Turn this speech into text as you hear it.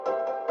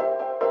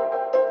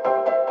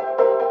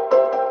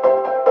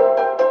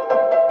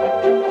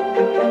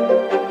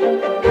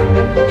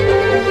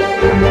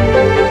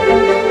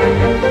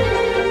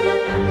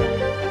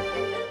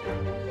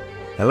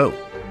Hello,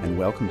 and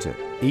welcome to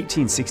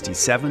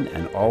 1867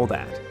 and All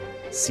That,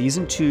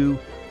 Season 2,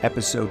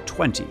 Episode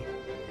 20,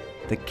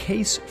 The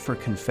Case for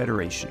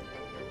Confederation.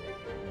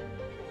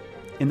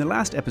 In the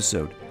last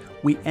episode,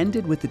 we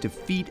ended with the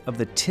defeat of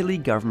the Tilley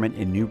government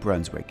in New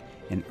Brunswick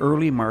in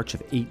early March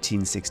of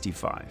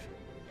 1865,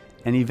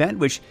 an event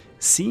which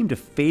seemed to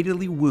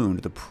fatally wound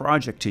the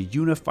project to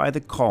unify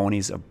the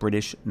colonies of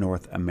British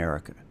North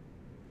America.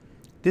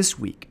 This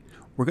week,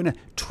 we're going to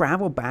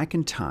travel back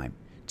in time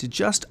to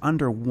just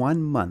under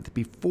 1 month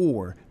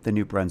before the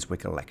New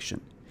Brunswick election,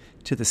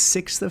 to the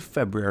 6th of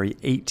February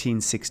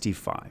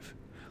 1865,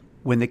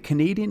 when the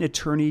Canadian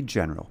Attorney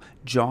General,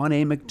 John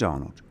A.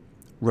 Macdonald,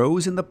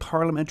 rose in the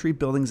parliamentary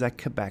buildings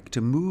at Quebec to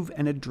move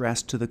an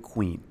address to the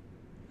Queen,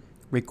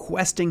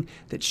 requesting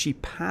that she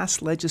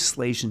pass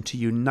legislation to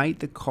unite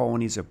the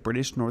colonies of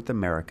British North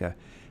America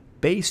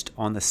based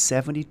on the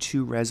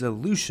 72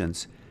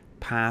 resolutions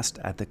passed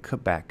at the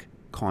Quebec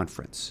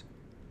Conference.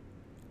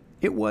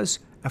 It was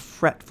a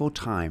fretful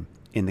time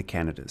in the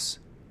Canadas.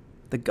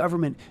 The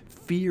government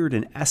feared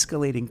an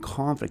escalating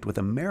conflict with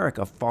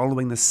America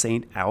following the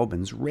St.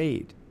 Albans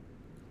raid.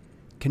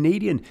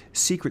 Canadian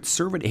Secret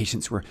Service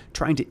agents were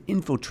trying to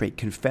infiltrate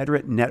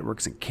Confederate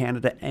networks in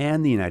Canada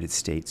and the United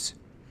States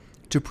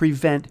to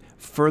prevent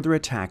further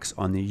attacks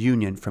on the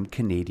Union from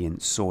Canadian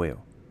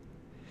soil.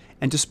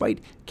 And despite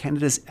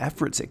Canada's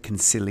efforts at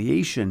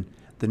conciliation,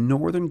 the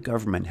Northern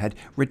government had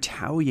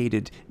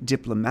retaliated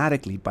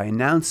diplomatically by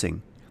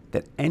announcing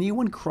that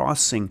anyone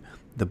crossing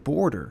the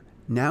border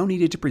now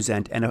needed to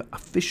present an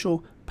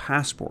official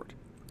passport,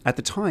 at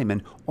the time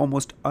an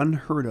almost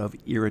unheard of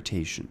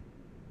irritation.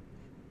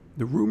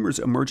 The rumors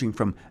emerging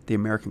from the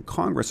American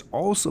Congress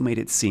also made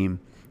it seem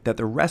that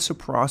the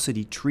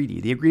Reciprocity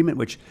Treaty, the agreement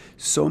which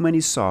so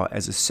many saw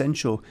as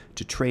essential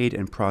to trade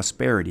and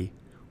prosperity,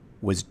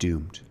 was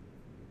doomed.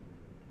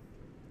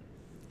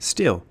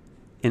 Still,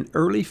 in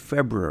early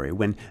February,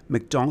 when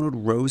Macdonald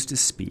rose to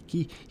speak,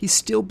 he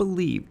still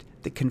believed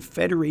that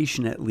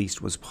Confederation at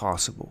least was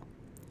possible.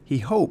 He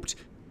hoped,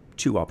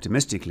 too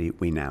optimistically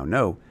we now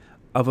know,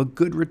 of a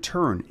good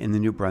return in the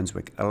New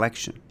Brunswick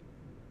election.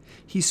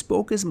 He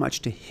spoke as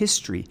much to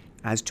history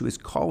as to his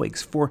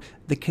colleagues, for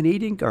the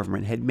Canadian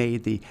government had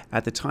made the,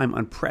 at the time,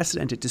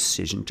 unprecedented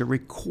decision to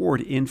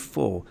record in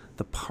full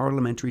the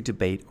parliamentary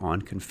debate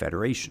on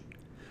Confederation.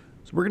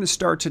 So we're going to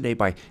start today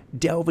by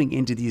delving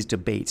into these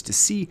debates to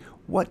see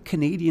what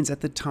Canadians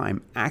at the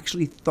time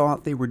actually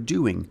thought they were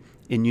doing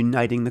in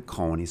uniting the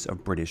colonies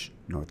of British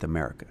North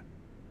America.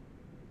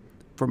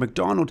 For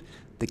Macdonald,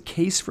 the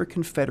case for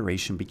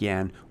Confederation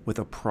began with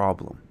a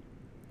problem,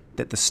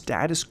 that the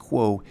status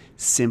quo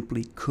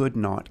simply could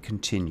not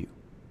continue.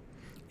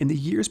 In the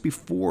years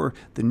before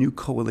the new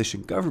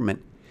coalition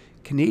government,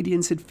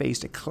 Canadians had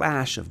faced a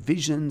clash of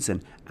visions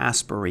and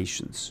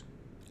aspirations.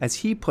 As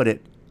he put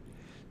it,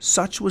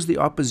 such was the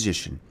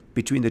opposition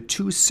between the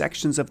two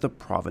sections of the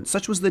province,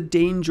 such was the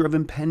danger of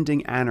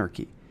impending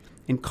anarchy,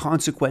 in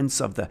consequence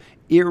of the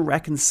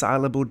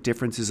irreconcilable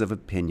differences of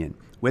opinion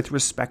with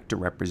respect to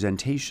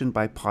representation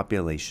by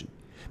population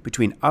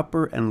between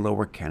Upper and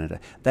Lower Canada,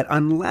 that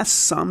unless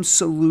some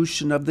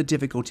solution of the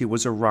difficulty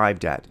was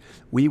arrived at,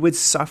 we would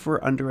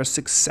suffer under a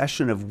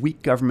succession of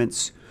weak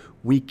governments,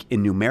 weak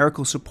in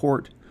numerical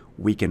support,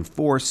 weak in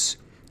force,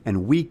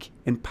 and weak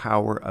in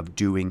power of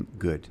doing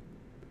good.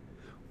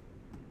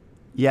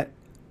 Yet,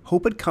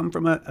 hope had come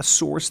from a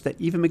source that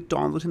even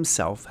Macdonald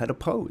himself had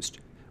opposed,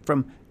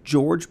 from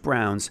George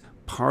Brown's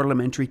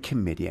Parliamentary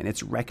Committee and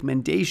its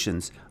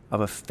recommendations of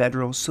a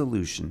federal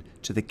solution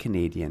to the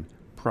Canadian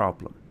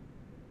problem.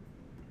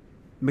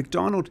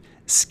 Macdonald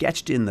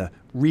sketched in the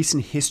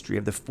recent history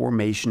of the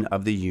formation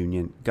of the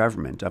Union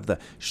government, of the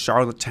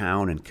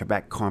Charlottetown and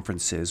Quebec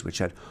conferences, which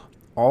had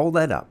all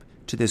led up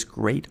to this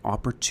great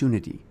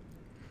opportunity.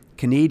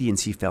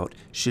 Canadians, he felt,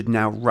 should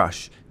now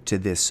rush to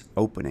this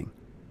opening.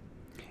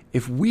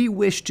 If we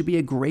wish to be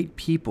a great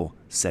people,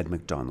 said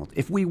Macdonald,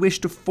 if we wish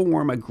to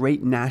form a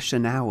great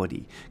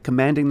nationality,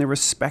 commanding the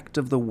respect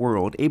of the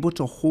world, able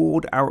to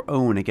hold our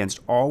own against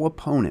all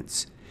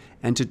opponents,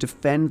 and to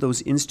defend those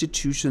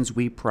institutions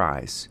we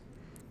prize,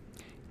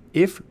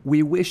 if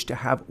we wish to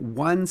have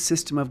one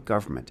system of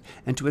government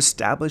and to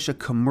establish a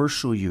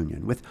commercial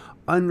union with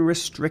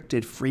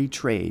unrestricted free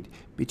trade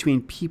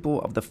between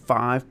people of the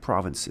 5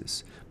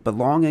 provinces,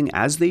 belonging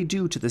as they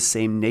do to the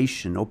same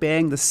nation,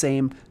 obeying the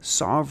same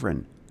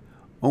sovereign,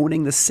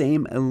 owning the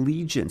same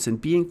allegiance, and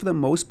being for the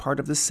most part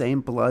of the same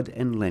blood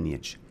and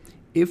lineage,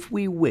 if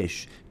we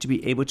wish to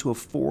be able to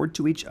afford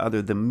to each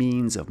other the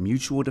means of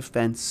mutual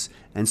defense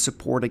and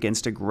support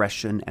against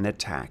aggression and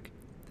attack,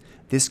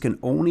 this can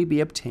only be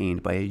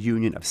obtained by a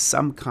union of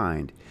some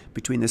kind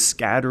between the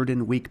scattered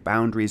and weak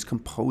boundaries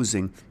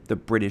composing the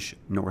British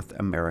North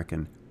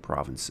American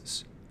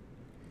provinces.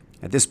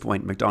 At this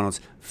point,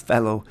 Macdonald's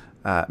fellow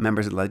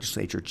members of the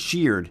legislature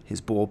cheered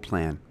his bold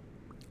plan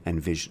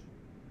and vision.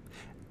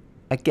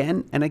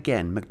 Again and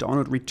again,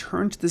 Macdonald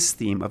returned to this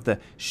theme of the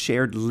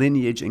shared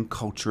lineage and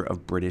culture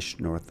of British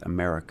North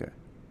America.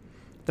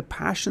 the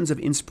passions of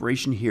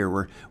inspiration here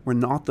were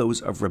not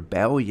those of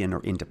rebellion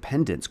or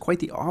independence, quite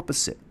the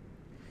opposite.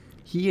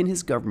 He and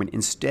his government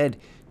instead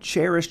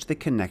cherished the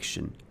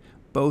connection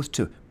both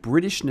to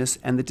Britishness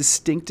and the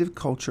distinctive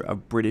culture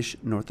of British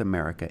North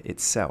America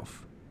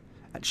itself.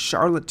 At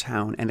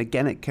Charlottetown and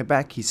again at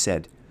Quebec, he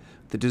said,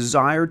 "The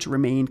desire to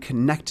remain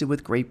connected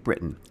with Great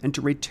Britain and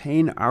to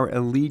retain our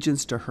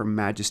allegiance to Her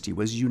Majesty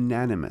was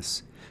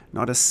unanimous.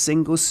 Not a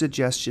single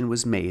suggestion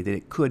was made that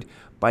it could,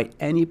 by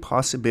any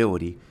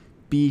possibility,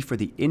 be for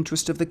the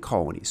interest of the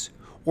colonies,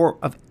 or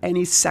of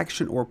any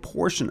section or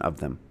portion of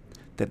them,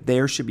 that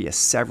there should be a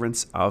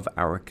severance of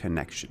our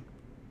connection."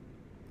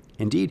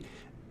 Indeed,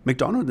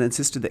 Macdonald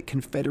insisted that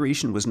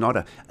Confederation was not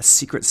a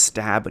secret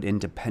stab at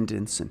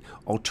independence, an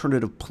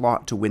alternative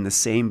plot to win the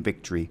same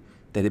victory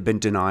that had been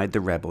denied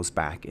the rebels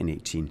back in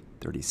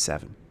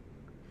 1837.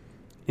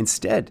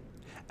 Instead,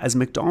 as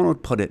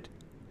Macdonald put it,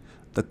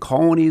 the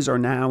colonies are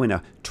now in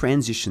a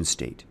transition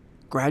state.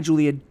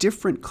 Gradually, a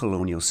different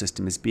colonial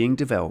system is being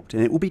developed,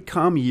 and it will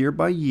become, year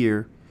by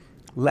year,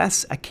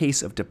 less a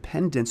case of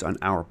dependence on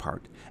our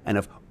part and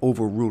of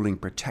overruling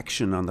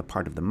protection on the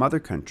part of the mother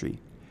country,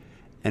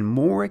 and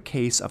more a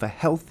case of a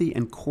healthy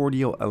and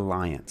cordial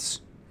alliance.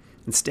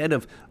 Instead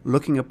of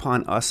looking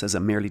upon us as a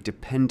merely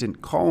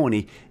dependent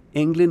colony,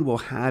 England will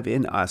have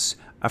in us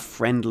a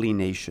friendly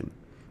nation,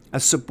 a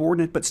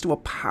subordinate but still a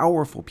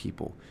powerful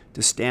people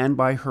to stand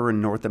by her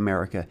in North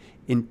America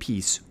in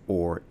peace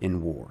or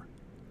in war.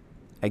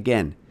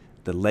 Again,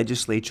 the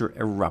legislature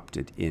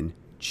erupted in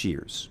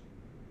cheers.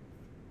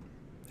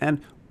 And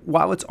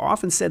while it's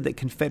often said that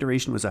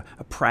Confederation was a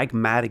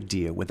pragmatic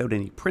deal without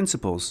any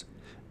principles,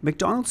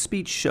 Macdonald's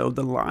speech showed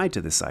the lie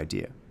to this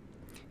idea.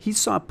 He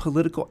saw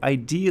political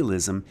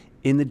idealism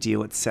in the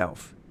deal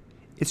itself.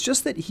 It's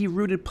just that he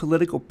rooted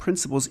political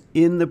principles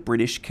in the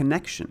British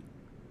connection.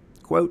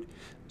 Quote,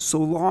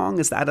 "So long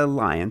as that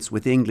alliance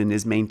with England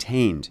is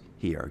maintained,"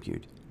 he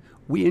argued,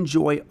 "we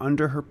enjoy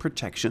under her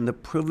protection the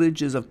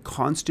privileges of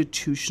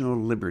constitutional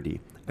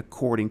liberty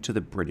according to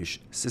the British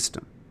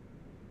system."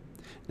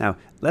 Now,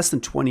 less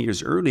than 20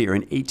 years earlier,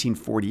 in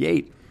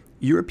 1848,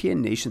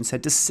 European nations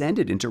had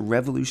descended into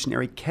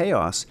revolutionary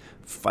chaos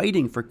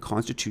fighting for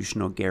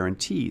constitutional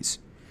guarantees.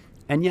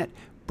 And yet,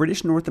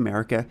 British North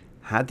America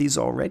had these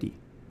already,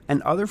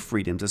 and other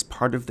freedoms as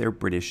part of their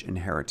British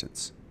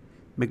inheritance.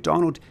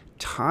 Macdonald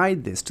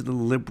tied this to the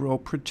liberal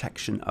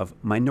protection of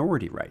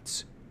minority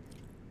rights.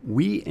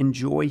 "We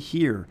enjoy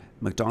here,"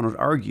 Macdonald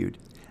argued,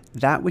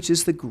 "that which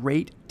is the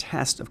great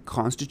test of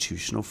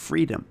constitutional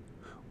freedom.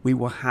 We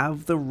will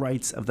have the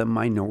rights of the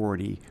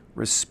minority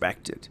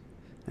respected."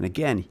 And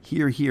again,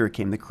 here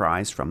came the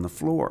cries from the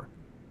floor.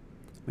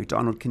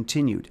 Macdonald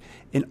continued,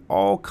 "In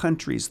all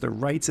countries, the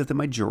rights of the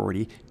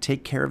majority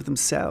take care of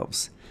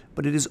themselves.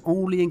 But it is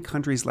only in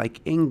countries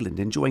like England,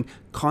 enjoying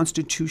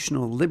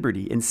constitutional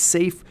liberty and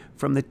safe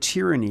from the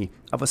tyranny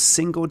of a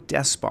single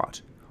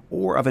despot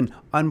or of an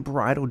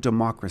unbridled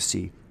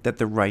democracy, that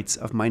the rights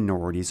of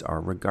minorities are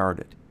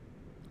regarded."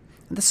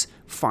 And this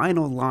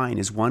final line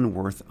is one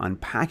worth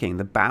unpacking,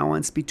 the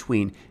balance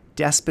between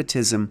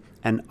despotism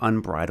and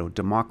unbridled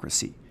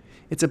democracy.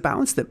 It's a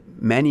balance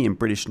that many in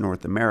British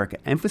North America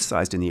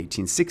emphasized in the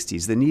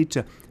 1860s, the need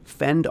to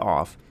fend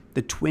off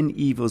the twin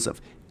evils of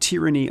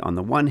tyranny on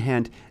the one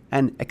hand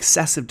and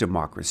excessive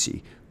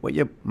democracy, what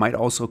you might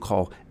also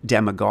call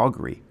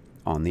demagoguery,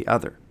 on the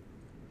other.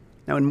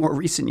 Now, in more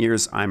recent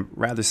years, I'm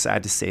rather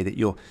sad to say that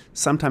you'll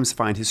sometimes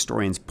find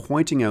historians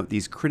pointing out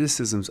these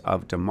criticisms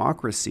of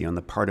democracy on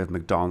the part of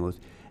Macdonald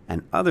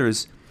and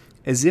others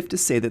as if to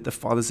say that the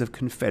Fathers of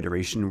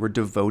Confederation were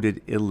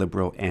devoted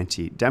illiberal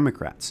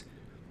anti-democrats,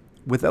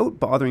 without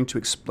bothering to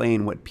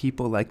explain what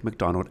people like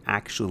Macdonald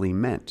actually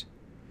meant.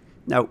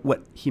 Now,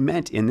 what he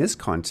meant in this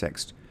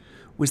context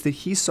was that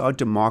he saw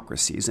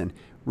democracies, and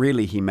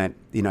really he meant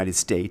the United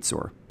States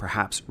or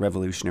perhaps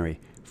revolutionary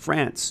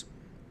France,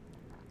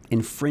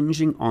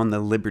 infringing on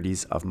the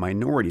liberties of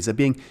minorities, of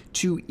being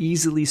too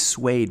easily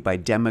swayed by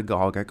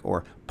demagogic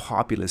or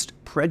populist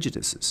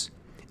prejudices.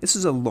 This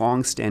is a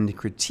long-standing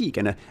critique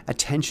and a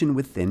tension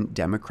within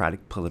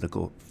democratic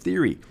political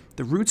theory,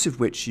 the roots of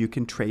which you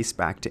can trace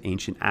back to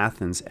ancient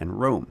Athens and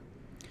Rome.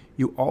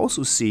 You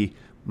also see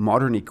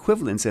modern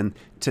equivalents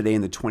today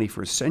in the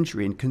 21st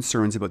century in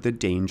concerns about the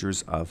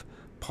dangers of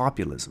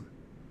populism.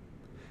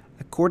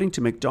 According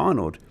to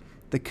Macdonald,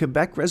 the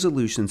Quebec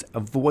resolutions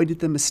avoided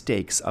the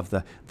mistakes of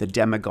the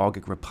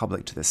demagogic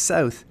republic to the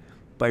south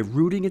by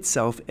rooting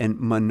itself in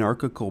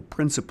monarchical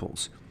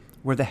principles,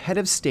 where the head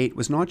of state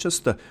was not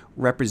just the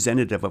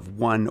representative of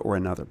one or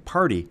another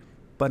party,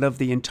 but of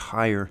the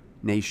entire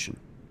nation.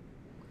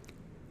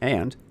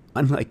 And,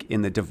 unlike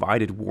in the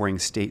divided warring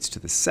states to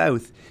the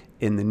south,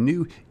 in the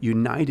new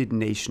united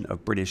nation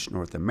of British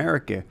North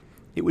America,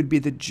 it would be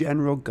the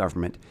general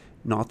government,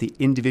 not the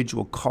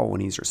individual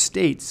colonies or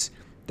states,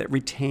 that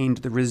retained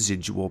the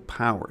residual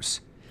powers.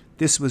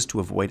 This was to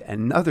avoid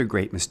another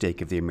great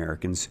mistake of the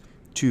Americans,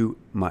 too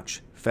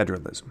much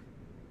federalism.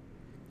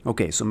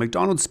 Okay, so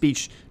Macdonald's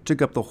speech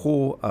took up the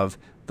whole of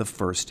the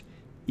first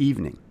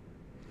evening.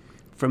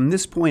 From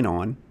this point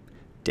on,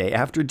 Day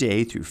after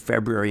day through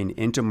February and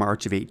into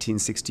March of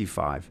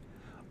 1865,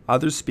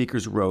 other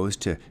speakers rose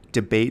to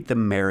debate the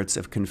merits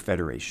of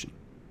Confederation.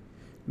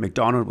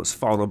 Macdonald was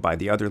followed by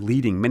the other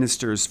leading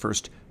ministers,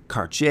 first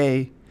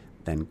Cartier,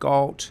 then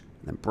Galt,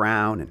 then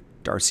Brown, and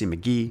D'Arcy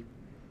McGee.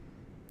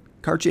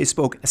 Cartier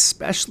spoke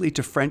especially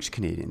to French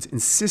Canadians,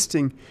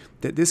 insisting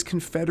that this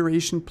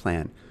Confederation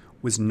plan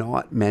was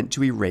not meant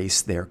to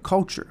erase their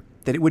culture,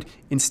 that it would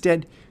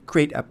instead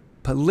create a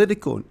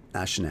political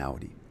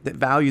nationality that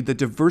valued the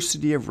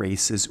diversity of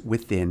races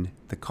within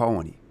the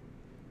colony.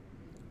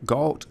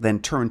 Galt then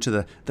turned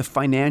to the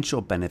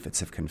financial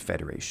benefits of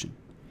Confederation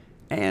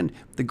and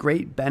the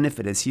great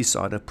benefit, as he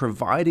saw it, of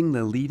providing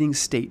the leading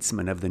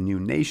statesmen of the new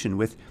nation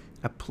with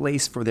a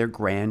place for their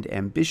grand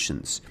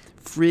ambitions,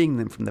 freeing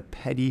them from the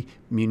petty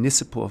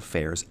municipal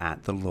affairs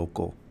at the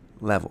local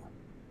level.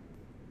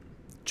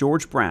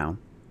 George Brown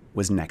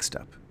was next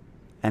up,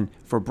 and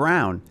for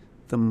Brown,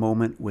 the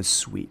moment was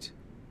sweet.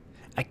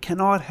 "I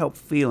cannot help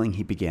feeling,"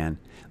 he began,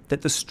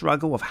 "that the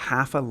struggle of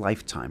half a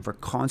lifetime for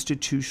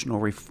constitutional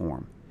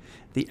reform,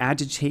 the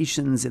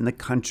agitations in the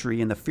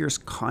country and the fierce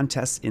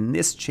contests in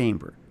this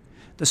chamber,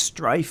 the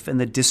strife and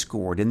the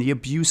discord and the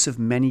abuse of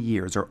many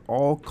years are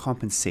all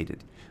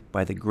compensated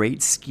by the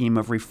great scheme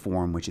of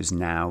reform which is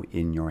now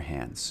in your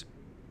hands."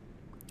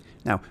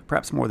 Now,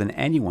 perhaps more than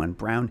anyone,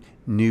 Brown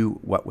knew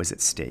what was at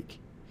stake.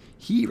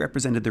 He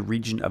represented the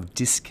region of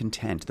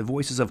discontent, the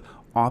voices of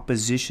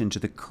opposition to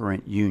the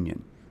current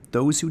union,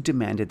 those who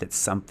demanded that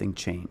something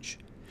change.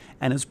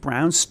 And as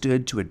Brown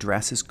stood to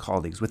address his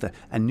colleagues with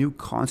a new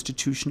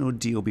constitutional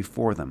deal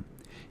before them,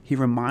 he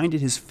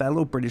reminded his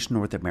fellow British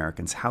North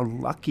Americans how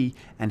lucky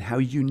and how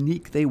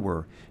unique they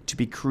were to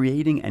be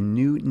creating a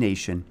new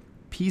nation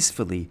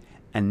peacefully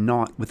and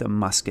not with a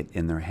musket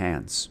in their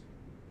hands.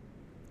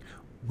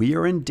 "We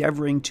are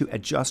endeavoring to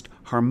adjust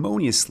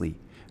harmoniously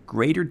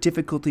greater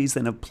difficulties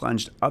than have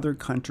plunged other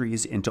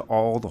countries into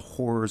all the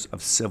horrors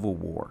of civil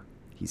war,"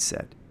 he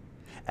said.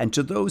 And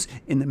to those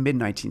in the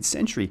mid-19th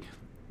century,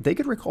 they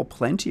could recall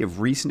plenty of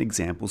recent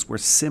examples where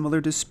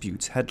similar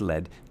disputes had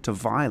led to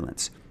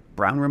violence.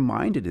 Brown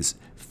reminded his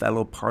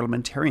fellow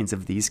parliamentarians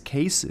of these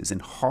cases in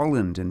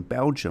Holland and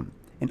Belgium,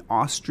 in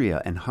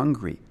Austria and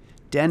Hungary,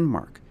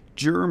 Denmark,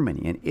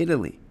 Germany, and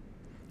Italy.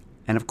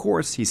 And of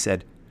course, he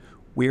said,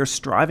 "we are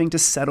striving to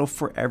settle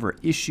forever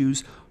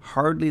issues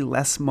hardly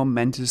less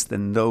momentous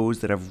than those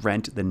that have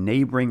rent the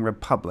neighboring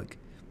republic,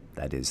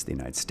 that is, the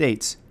United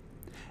States,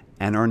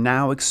 and are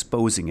now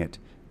exposing it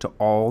to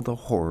all the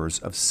horrors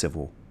of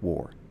civil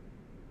war."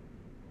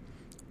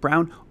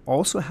 Brown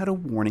also had a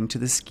warning to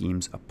the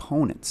scheme's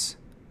opponents.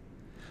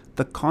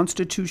 "The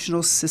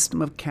constitutional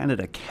system of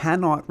Canada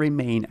cannot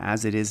remain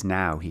as it is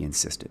now," he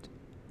insisted.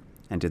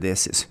 And to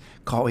this, his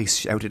colleagues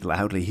shouted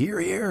loudly, "Hear,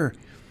 hear!"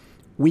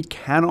 "We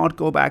cannot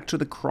go back to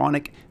the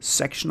chronic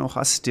sectional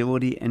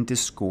hostility and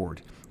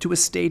discord, to a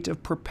state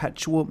of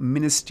perpetual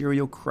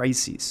ministerial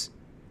crises.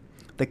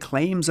 The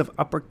claims of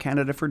Upper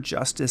Canada for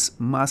justice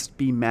must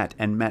be met,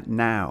 and met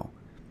now.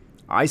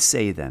 I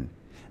say, then,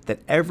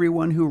 that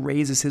everyone who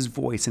raises his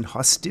voice in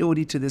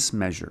hostility to this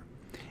measure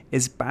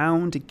is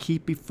bound to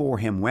keep before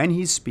him, when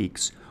he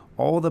speaks,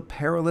 all the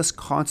perilous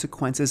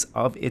consequences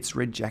of its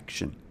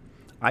rejection.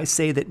 I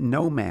say that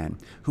no man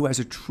who has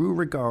a true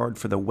regard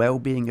for the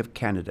well-being of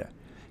Canada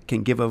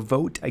can give a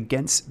vote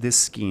against this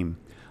scheme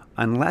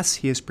unless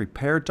he is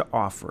prepared to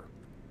offer,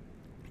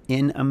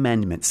 in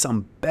amendment,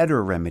 some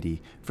better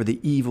remedy for the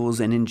evils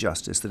and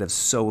injustice that have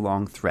so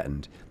long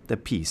threatened the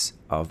peace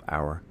of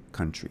our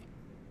country."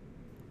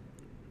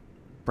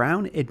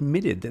 Brown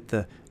admitted that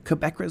the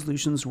Quebec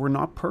resolutions were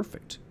not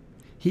perfect.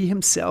 He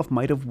himself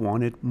might have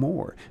wanted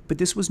more, but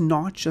this was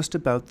not just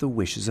about the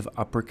wishes of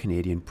Upper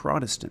Canadian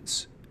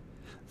Protestants.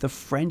 The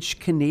French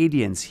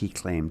Canadians, he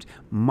claimed,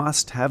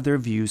 must have their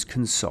views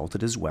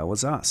consulted as well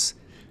as us.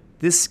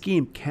 This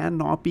scheme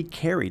cannot be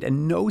carried,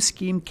 and no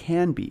scheme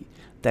can be,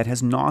 that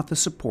has not the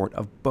support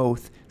of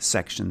both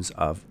sections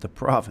of the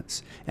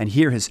province. And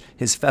here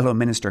his fellow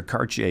minister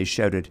Cartier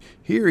shouted,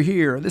 "Hear,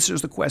 hear, this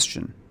is the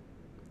question."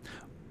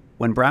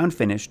 When Brown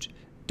finished,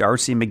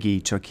 D'Arcy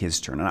McGee took his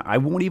turn. And I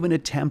won't even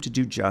attempt to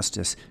do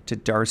justice to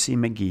D'Arcy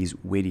McGee's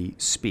witty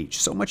speech.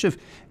 So much of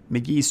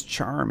McGee's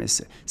charm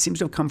seems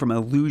to have come from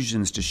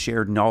allusions to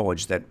shared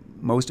knowledge that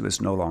most of us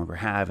no longer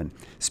have, and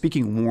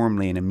speaking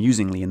warmly and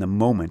amusingly in the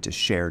moment to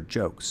shared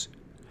jokes.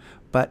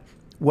 But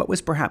what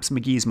was perhaps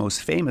McGee's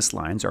most famous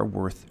lines are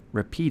worth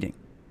repeating.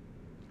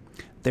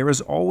 "There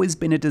has always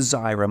been a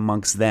desire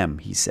amongst them,"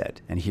 he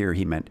said, and here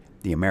he meant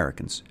the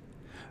Americans,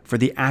 "for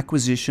the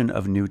acquisition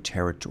of new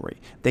territory.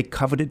 They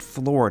coveted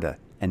Florida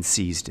and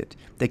seized it.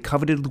 They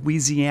coveted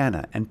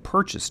Louisiana and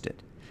purchased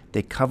it.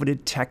 They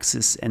coveted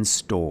Texas and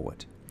stole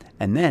it.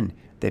 And then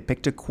they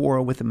picked a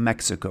quarrel with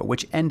Mexico,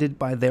 which ended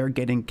by their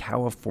getting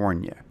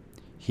California."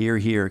 Hear,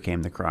 hear,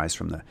 came the cries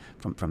from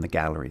the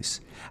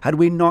galleries. "Had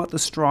we not the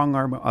strong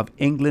arm of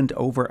England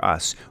over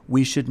us,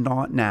 we should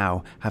not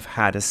now have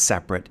had a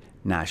separate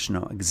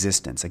national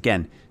existence."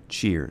 Again,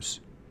 cheers.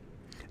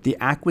 The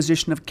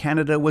acquisition of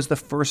Canada was the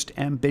first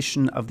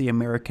ambition of the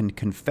American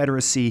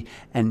Confederacy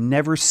and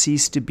never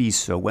ceased to be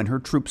so when her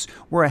troops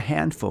were a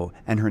handful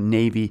and her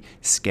navy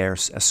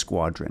scarce a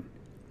squadron.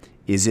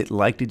 Is it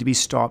likely to be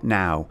stopped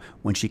now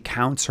when she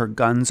counts her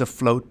guns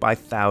afloat by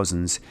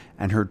thousands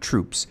and her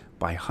troops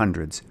by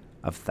hundreds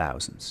of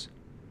thousands?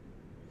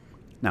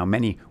 Now,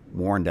 many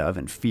warned of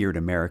and feared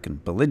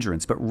American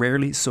belligerence, but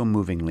rarely so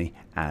movingly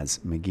as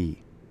McGee.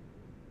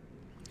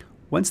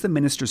 Once the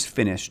ministers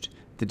finished,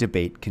 the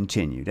debate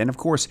continued, and of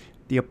course,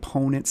 the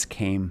opponents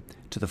came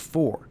to the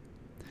fore.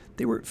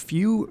 They were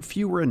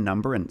fewer in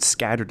number and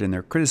scattered in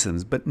their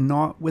criticisms, but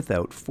not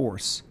without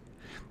force.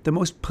 The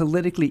most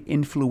politically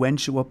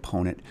influential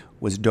opponent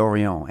was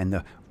Dorion and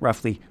the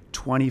roughly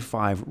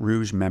 25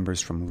 Rouge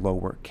members from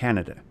Lower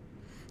Canada.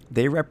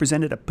 They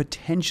represented a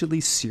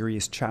potentially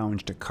serious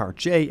challenge to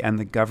Cartier and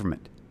the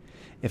government.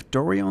 If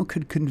Dorion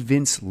could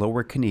convince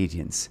Lower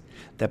Canadians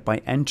that by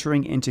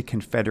entering into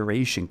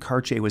Confederation,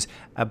 Cartier was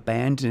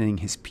abandoning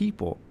his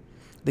people,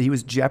 that he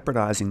was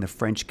jeopardizing the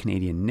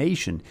French-Canadian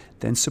nation,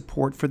 then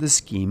support for the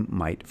scheme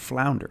might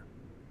flounder.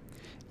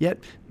 Yet,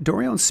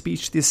 Dorion's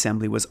speech to the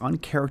Assembly was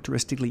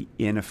uncharacteristically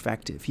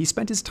ineffective. He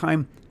spent his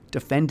time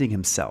defending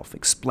himself,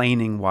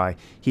 explaining why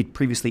he'd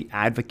previously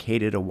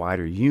advocated a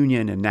wider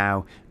union and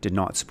now did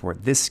not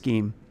support this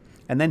scheme,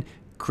 and then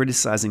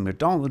criticizing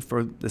Macdonald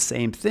for the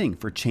same thing,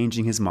 for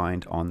changing his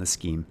mind on the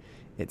scheme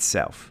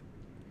itself.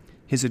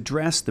 His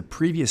address the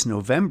previous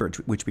November,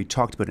 which we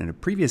talked about in a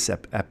previous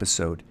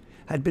episode,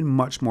 had been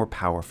much more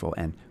powerful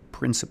and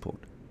principled.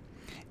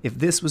 If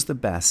this was the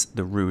best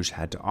the Rouge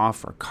had to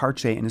offer,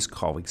 Cartier and his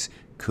colleagues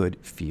could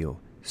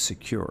feel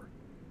secure.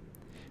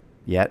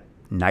 Yet,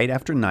 night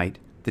after night,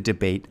 the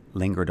debate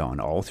lingered on,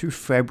 all through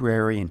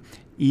February and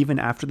even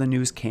after the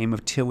news came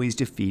of Tilley's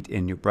defeat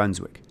in New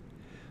Brunswick.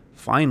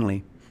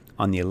 Finally,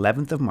 on the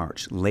 11th of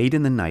March, late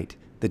in the night,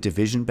 the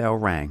division bell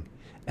rang,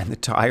 and the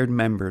tired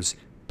members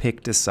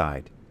picked a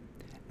side.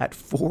 At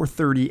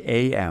 4:30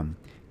 a.m.,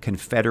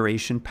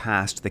 Confederation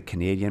passed the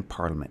Canadian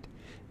Parliament,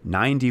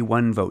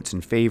 91 votes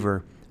in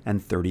favor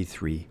and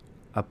 33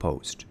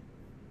 opposed.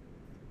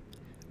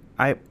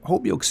 I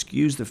hope you'll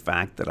excuse the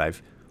fact that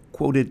I've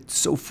quoted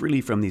so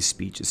freely from these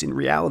speeches. In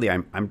reality,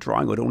 I'm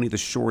drawing out only the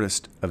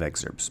shortest of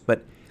excerpts,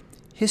 but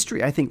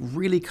history, I think,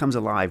 really comes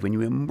alive when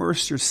you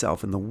immerse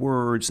yourself in the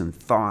words and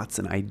thoughts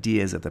and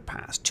ideas of the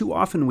past. Too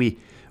often we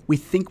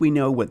think we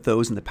know what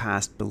those in the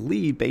past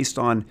believed based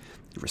on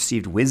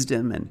received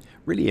wisdom and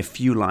really a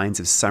few lines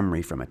of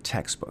summary from a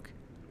textbook.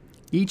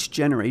 Each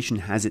generation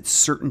has its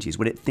certainties,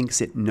 what it thinks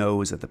it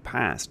knows of the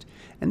past,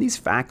 and these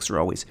facts are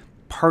always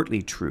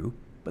partly true,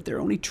 but they're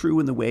only true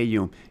in the way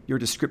your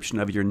description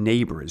of your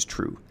neighbor is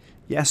true.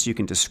 Yes, you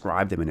can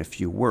describe them in a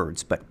few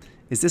words, but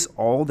is this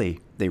all they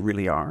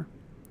really are?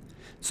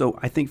 So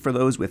I think for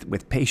those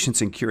with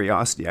patience and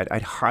curiosity,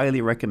 I'd highly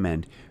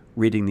recommend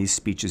reading these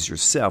speeches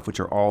yourself, which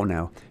are all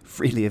now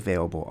freely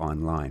available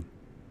online.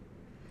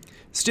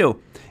 Still,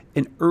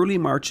 in early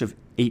March of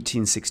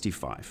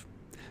 1865,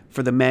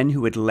 for the men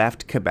who had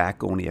left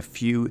Quebec only a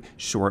few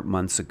short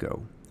months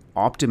ago,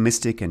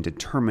 optimistic and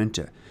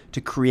determined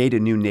to create a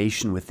new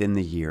nation within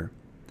the year,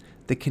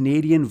 the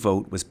Canadian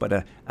vote was but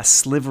a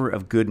sliver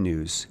of good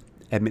news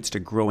amidst a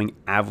growing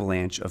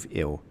avalanche of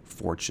ill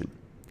fortune.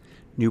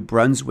 New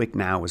Brunswick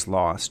now was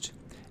lost,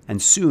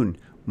 and soon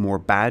more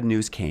bad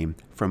news came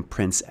from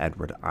Prince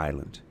Edward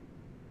Island.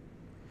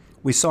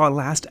 We saw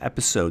last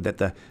episode that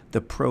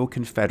the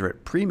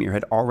pro-Confederate premier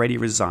had already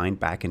resigned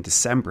back in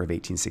December of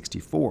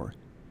 1864.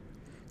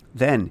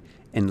 Then,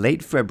 in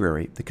late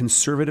February, the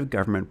Conservative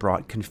government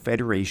brought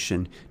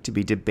Confederation to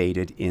be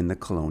debated in the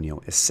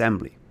Colonial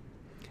Assembly.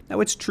 Now,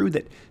 it's true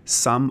that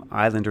some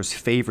islanders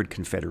favored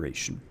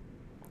Confederation,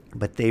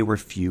 but they were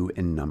few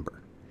in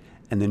number.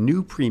 And the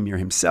new premier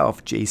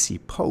himself, J.C.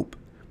 Pope,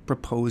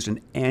 proposed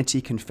an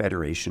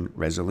anti-Confederation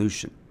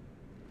resolution.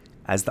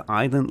 As the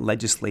island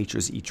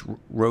legislatures each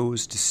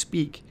rose to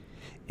speak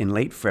in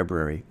late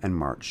February and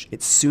March,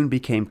 it soon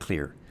became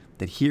clear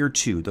that here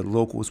too the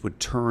locals would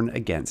turn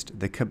against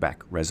the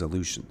Quebec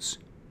resolutions.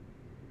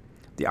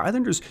 The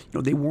islanders,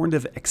 they warned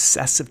of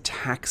excessive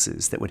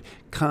taxes that would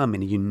come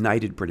in a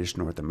united British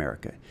North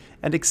America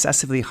and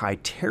excessively high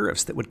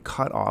tariffs that would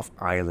cut off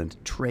island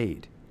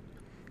trade.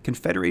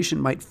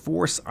 Confederation might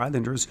force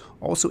islanders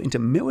also into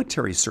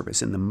military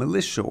service in the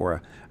militia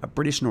or a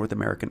British North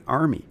American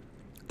army.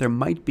 There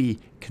might be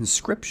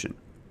conscription.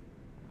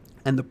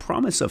 And the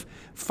promise of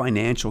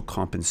financial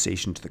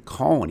compensation to the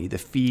colony, the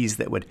fees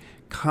that would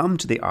come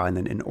to the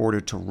island in order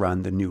to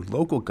run the new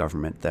local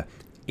government, the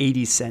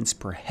 80 cents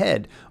per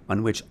head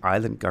on which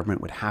island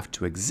government would have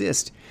to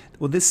exist,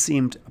 well, this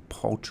seemed a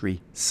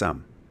paltry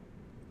sum.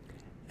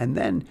 And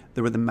then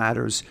there were the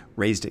matters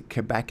raised at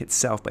Quebec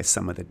itself by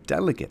some of the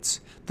delegates,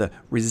 the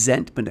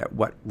resentment at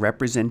what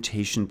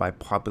representation by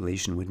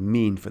population would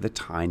mean for the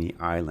tiny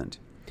island,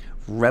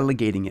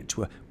 relegating it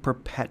to a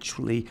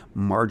perpetually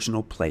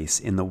marginal place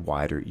in the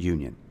wider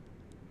Union.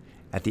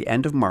 At the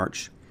end of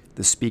March,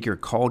 the Speaker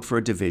called for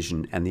a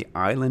division, and the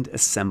island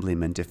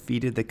assemblymen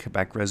defeated the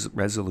Quebec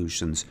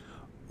resolutions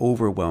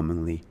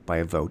overwhelmingly by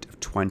a vote of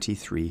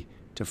 23-5.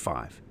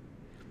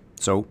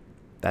 So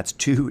that's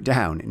 2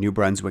 down in New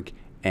Brunswick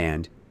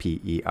and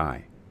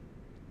PEI.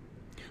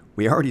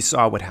 We already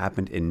saw what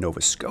happened in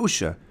Nova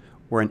Scotia,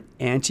 where an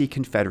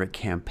anti-Confederate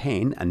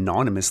campaign,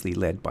 anonymously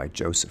led by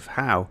Joseph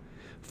Howe,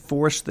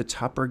 forced the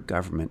Tupper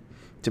government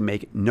to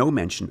make no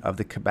mention of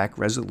the Quebec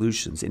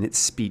resolutions in its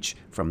speech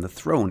from the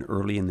throne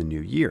early in the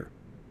new year.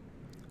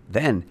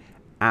 Then,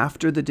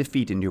 after the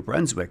defeat in New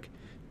Brunswick,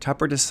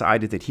 Tupper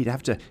decided that he'd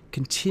have to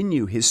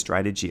continue his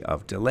strategy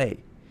of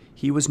delay.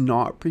 He was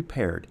not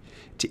prepared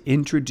to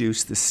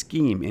introduce the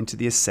scheme into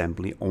the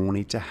Assembly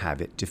only to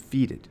have it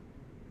defeated.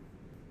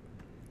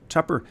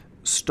 Tupper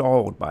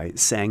stalled by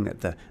saying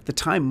that the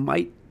time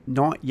might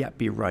not yet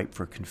be ripe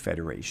for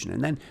Confederation,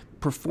 and then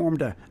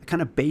performed a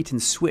kind of bait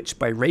and switch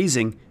by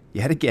raising,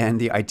 yet again,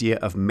 the idea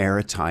of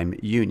maritime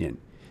union.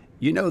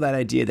 You know, that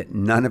idea that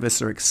none of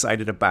us are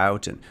excited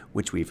about and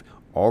which we've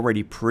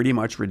already pretty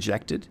much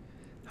rejected?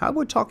 How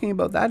about talking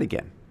about that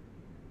again?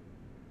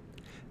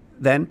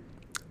 Then,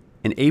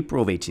 in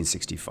April of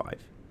 1865,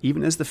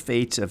 even as the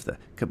fate of the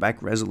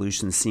Quebec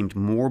resolution seemed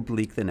more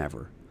bleak than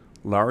ever,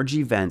 large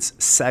events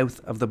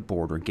south of the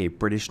border gave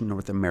British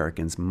North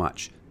Americans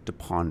much to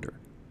ponder.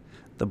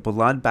 The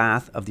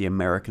bloodbath of the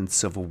American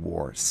Civil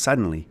War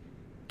suddenly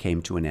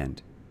came to an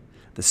end.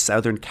 The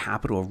southern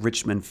capital of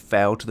Richmond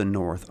fell to the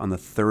north on the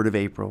 3rd of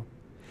April,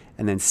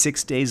 and then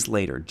 6 days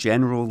later,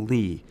 General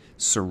Lee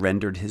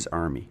surrendered his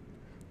army.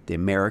 The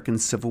American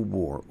Civil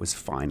War was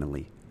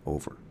finally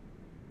over.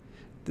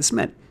 This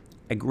meant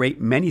a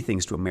great many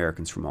things to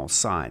Americans from all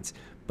sides,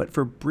 but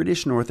for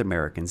British North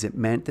Americans, it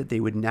meant that they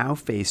would now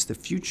face the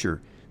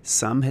future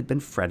some had been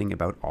fretting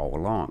about all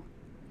along.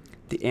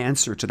 The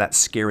answer to that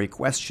scary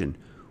question,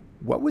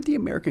 what would the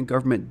American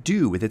government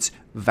do with its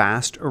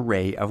vast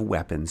array of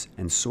weapons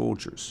and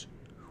soldiers?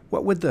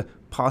 What would the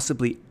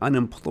possibly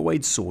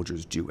unemployed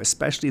soldiers do,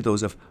 especially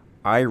those of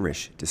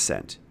Irish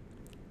descent?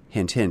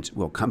 Hint, hint,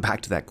 we'll come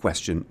back to that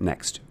question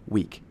next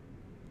week.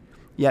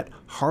 Yet,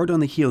 hard on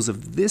the heels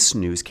of this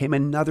news came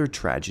another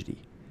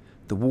tragedy.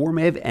 The war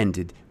may have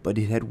ended, but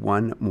it had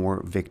one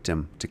more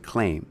victim to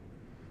claim.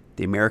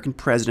 The American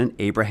president,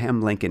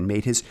 Abraham Lincoln,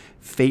 made his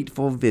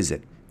fateful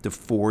visit to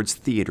Ford's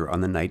Theater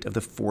on the night of the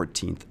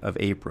 14th of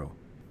April.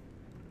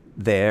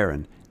 There,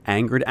 an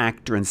angered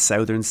actor and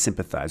Southern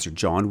sympathizer,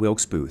 John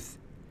Wilkes Booth,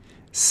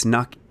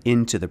 snuck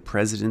into the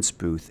president's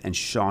booth and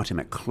shot him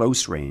at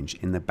close range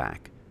in the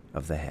back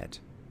of the head.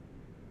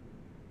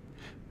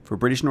 For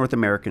British North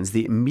Americans,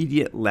 the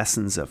immediate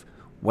lessons of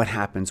what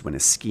happens when a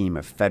scheme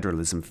of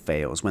federalism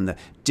fails, when the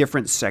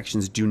different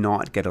sections do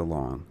not get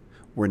along,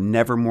 were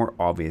never more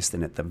obvious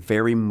than at the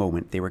very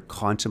moment they were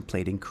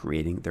contemplating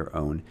creating their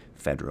own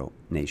federal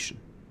nation.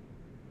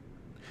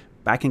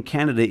 Back in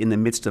Canada, in the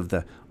midst of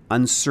the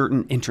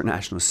uncertain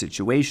international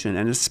situation,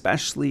 and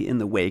especially in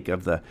the wake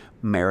of the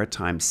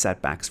maritime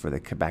setbacks for the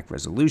Quebec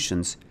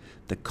resolutions,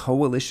 the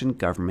coalition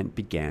government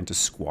began to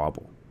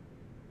squabble.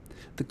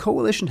 The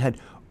coalition had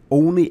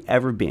only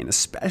ever been,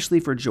 especially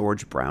for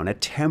George Brown, a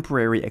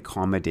temporary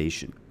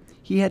accommodation.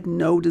 He had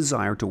no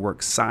desire to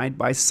work side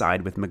by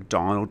side with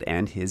Macdonald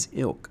and his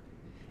ilk.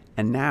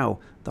 And now,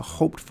 the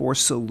hoped-for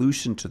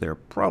solution to their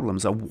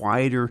problems, a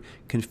wider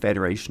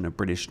confederation of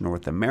British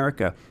North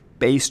America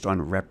based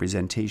on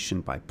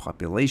representation by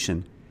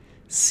population,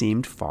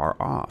 seemed far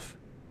off.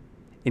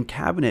 In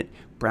Cabinet,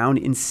 Brown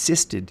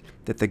insisted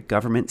that the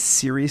government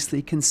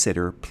seriously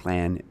consider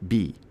Plan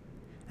B.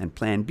 And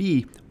Plan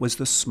B was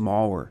the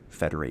smaller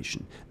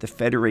federation, the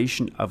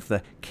federation of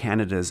the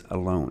Canadas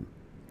alone.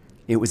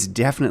 It was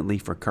definitely,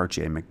 for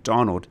Cartier and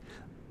Macdonald,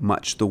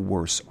 much the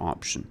worse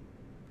option.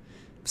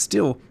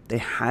 Still, they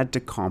had to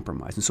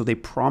compromise, and so they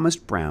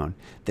promised Brown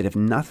that if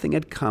nothing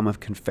had come of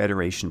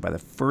Confederation by the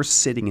first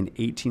sitting in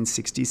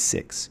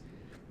 1866,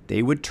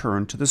 they would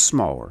turn to the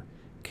smaller,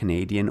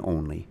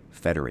 Canadian-only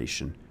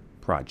Federation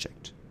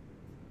project.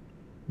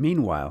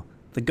 Meanwhile,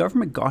 the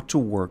government got to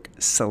work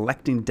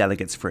selecting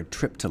delegates for a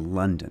trip to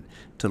London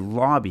to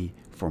lobby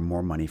for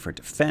more money for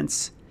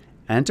defense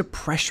and to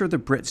pressure the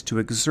Brits to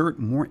exert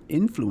more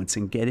influence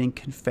in getting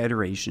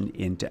Confederation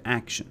into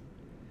action.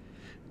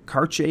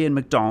 Cartier and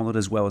Macdonald,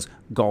 as well as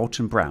Galt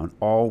and Brown,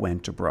 all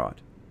went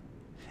abroad.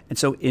 And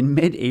so in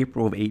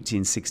mid-April of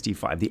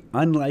 1865, the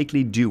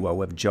unlikely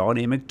duo of John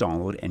A.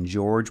 Macdonald and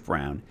George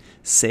Brown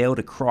sailed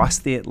across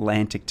the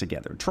Atlantic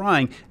together,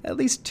 trying, at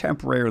least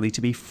temporarily,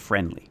 to be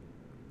friendly.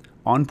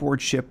 On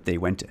board ship, they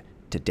went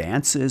to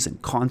dances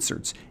and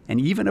concerts,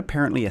 and even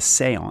apparently a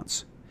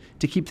seance.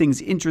 To keep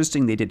things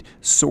interesting, they did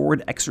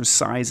sword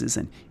exercises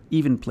and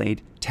even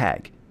played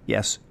tag.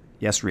 Yes,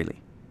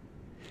 really.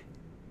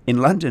 In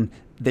London,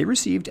 they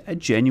received a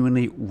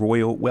genuinely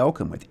royal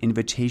welcome with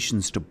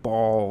invitations to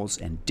balls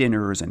and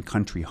dinners and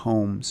country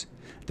homes.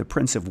 The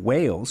Prince of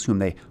Wales, whom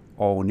they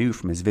all knew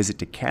from his visit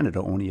to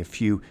Canada only a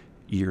few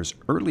years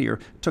earlier,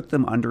 took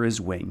them under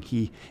his wing.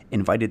 He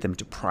invited them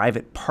to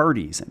private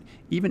parties and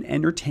even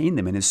entertained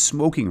them in his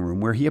smoking room,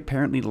 where he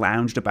apparently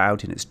lounged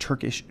about in his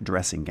Turkish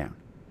dressing gown.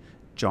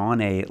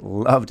 John A.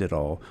 loved it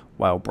all,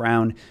 while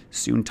Brown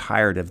soon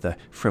tired of the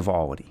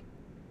frivolity.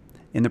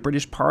 In the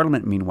British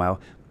Parliament, meanwhile,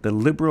 the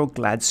liberal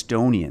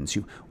Gladstonians,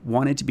 who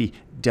wanted to be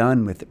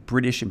done with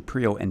British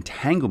imperial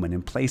entanglement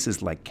in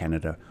places like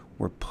Canada,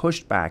 were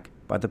pushed back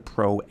by the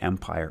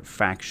pro-empire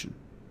faction.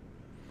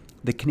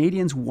 The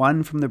Canadians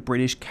won from the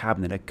British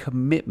cabinet a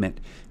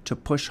commitment to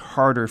push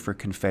harder for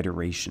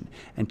Confederation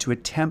and to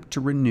attempt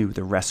to renew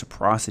the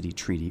Reciprocity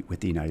Treaty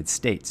with the United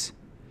States.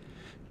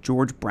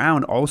 George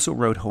Brown also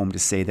wrote home to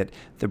say that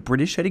the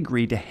British had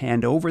agreed to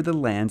hand over the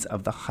lands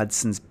of the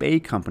Hudson's Bay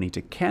Company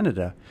to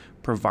Canada,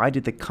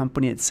 provided the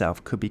company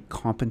itself could be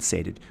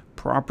compensated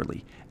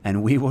properly.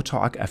 And we will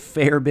talk a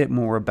fair bit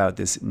more about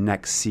this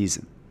next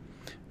season.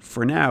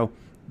 For now,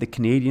 the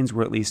Canadians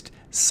were at least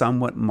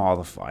somewhat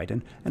mollified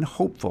and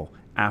hopeful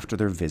after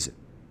their visit.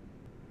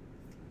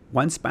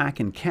 Once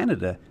back in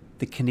Canada,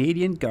 the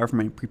Canadian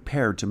government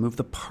prepared to move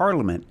the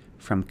Parliament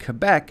from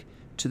Quebec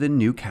to the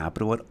new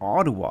capital at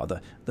Ottawa,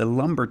 the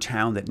lumber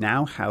town that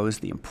now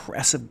housed the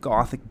impressive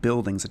Gothic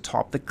buildings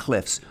atop the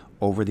cliffs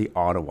over the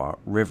Ottawa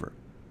River.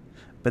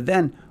 But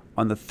then,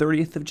 on the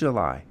 30th of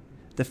July,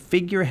 the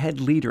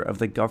figurehead leader of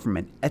the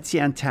government,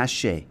 Etienne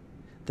Taché,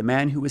 the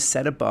man who was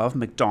set above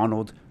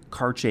Macdonald,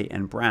 Cartier,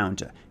 and Brown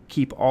to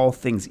keep all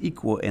things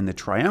equal in the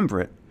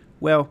triumvirate,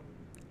 well,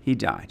 he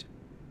died.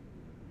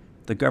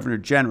 The Governor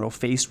General,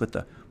 faced with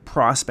the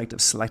prospect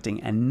of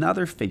selecting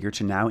another figure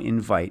to now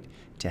invite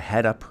to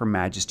head up Her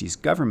Majesty's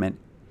government,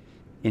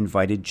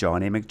 invited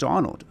John A.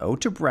 Macdonald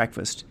out to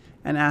breakfast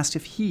and asked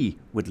if he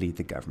would lead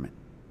the government.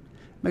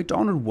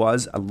 Macdonald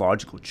was a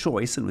logical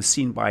choice and was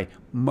seen by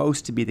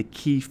most to be the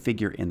key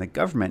figure in the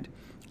government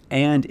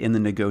and in the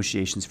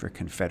negotiations for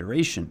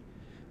Confederation,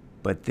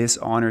 but this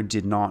honor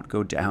did not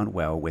go down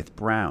well with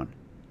Brown.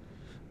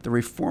 The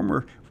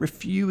reformer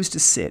refused to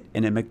sit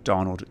in a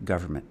Macdonald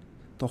government.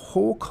 The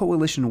whole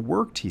coalition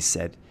worked, he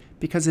said,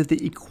 because of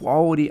the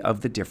equality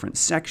of the different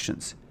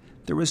sections.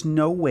 There was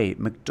no way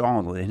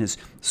Macdonald and his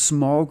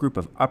small group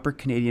of Upper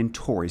Canadian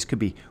Tories could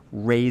be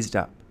raised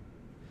up.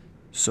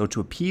 So to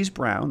appease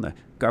Brown, the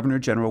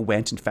Governor-General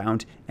went and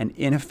found an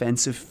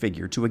inoffensive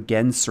figure to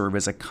again serve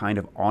as a kind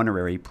of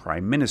honorary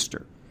prime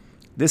minister.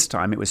 This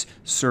time it was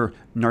Sir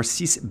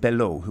Narcisse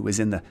Belleau, who was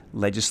in the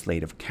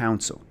Legislative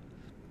Council.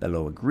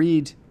 Belleau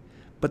agreed,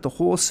 but the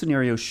whole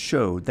scenario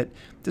showed that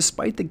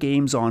despite the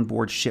games on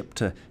board ship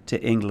to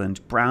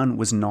England, Brown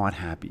was not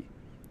happy.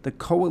 The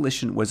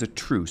coalition was a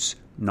truce,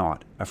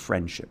 not a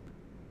friendship.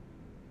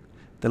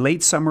 The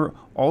late summer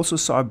also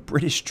saw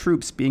British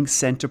troops being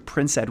sent to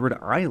Prince Edward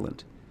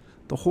Island.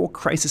 The whole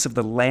crisis of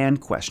the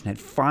land question had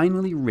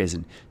finally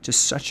risen to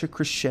such a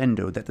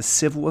crescendo that the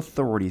civil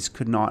authorities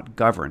could not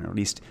govern, or at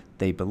least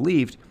they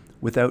believed,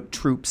 without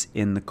troops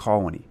in the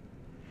colony.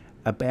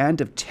 A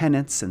band of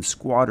tenants and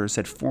squatters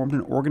had formed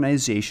an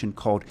organization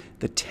called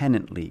the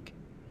Tenant League.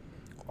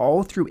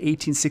 All through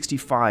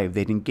 1865,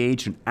 they'd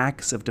engaged in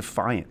acts of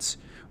defiance,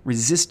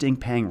 resisting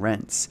paying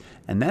rents,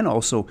 and then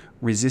also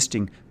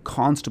resisting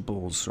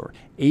constables or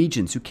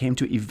agents who came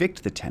to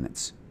evict the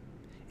tenants.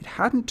 It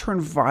hadn't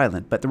turned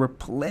violent, but there were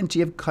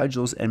plenty of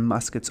cudgels and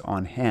muskets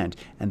on hand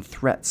and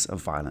threats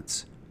of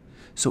violence.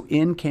 So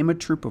in came a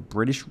troop of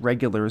British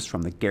regulars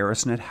from the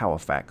garrison at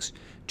Halifax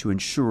to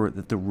ensure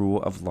that the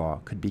rule of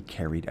law could be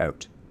carried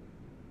out.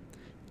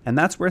 And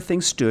that's where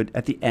things stood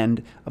at the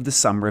end of the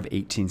summer of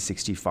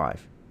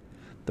 1865.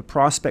 The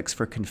prospects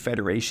for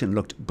Confederation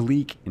looked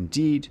bleak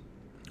indeed.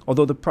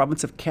 Although the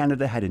province of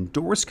Canada had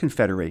endorsed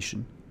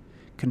Confederation,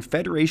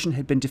 Confederation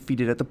had been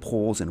defeated at the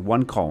polls in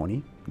one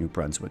colony, New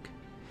Brunswick,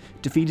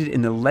 defeated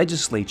in the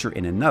legislature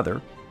in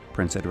another,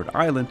 Prince Edward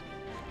Island,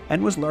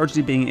 and was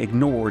largely being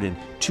ignored in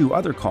two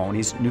other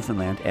colonies,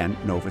 Newfoundland and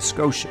Nova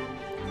Scotia.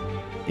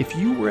 If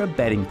you were a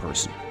betting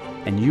person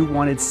and you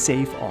wanted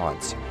safe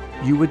odds,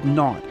 you would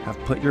not have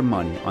put your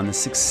money on the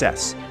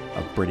success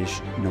of British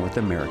North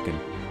American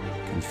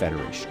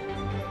Confederation.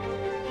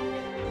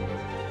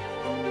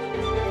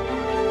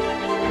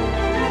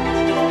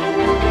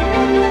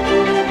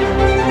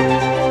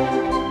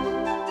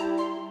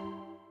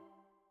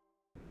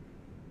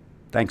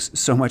 Thanks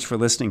so much for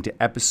listening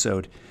to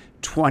episode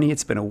 20.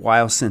 It's been a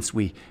while since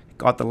we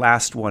got the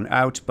last one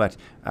out, but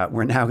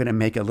we're now going to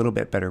make a little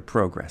bit better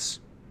progress.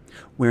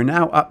 We're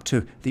now up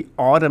to the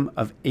autumn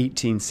of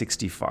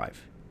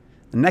 1865.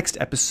 The next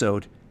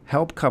episode,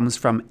 help comes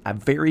from a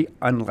very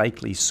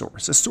unlikely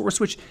source, a source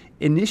which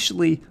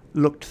initially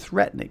looked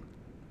threatening.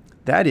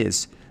 That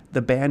is,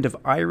 the band of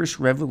Irish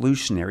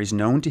revolutionaries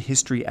known to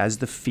history as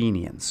the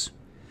Fenians.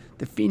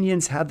 The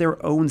Fenians had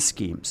their own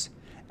schemes,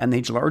 and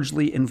they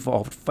largely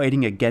involved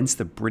fighting against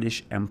the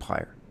British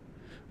Empire.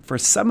 For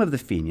some of the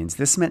Fenians,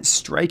 this meant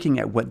striking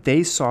at what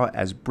they saw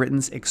as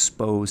Britain's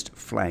exposed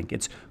flank,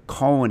 its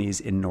colonies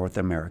in North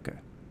America.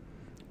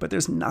 But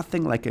there's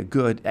nothing like a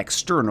good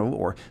external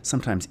or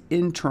sometimes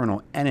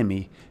internal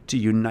enemy to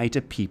unite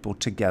a people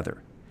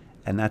together,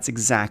 and that's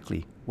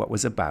exactly what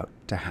was about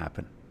to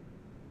happen.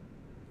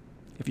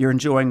 If you're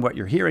enjoying what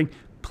you're hearing,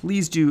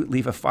 please do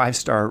leave a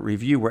 5-star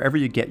review wherever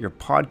you get your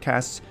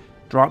podcasts.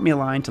 Drop me a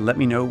line to let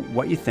me know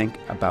what you think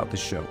about the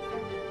show.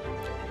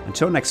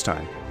 Until next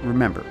time,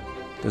 remember,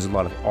 there's a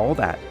lot of all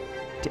that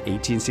to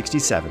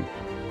 1867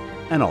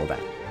 and all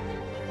that.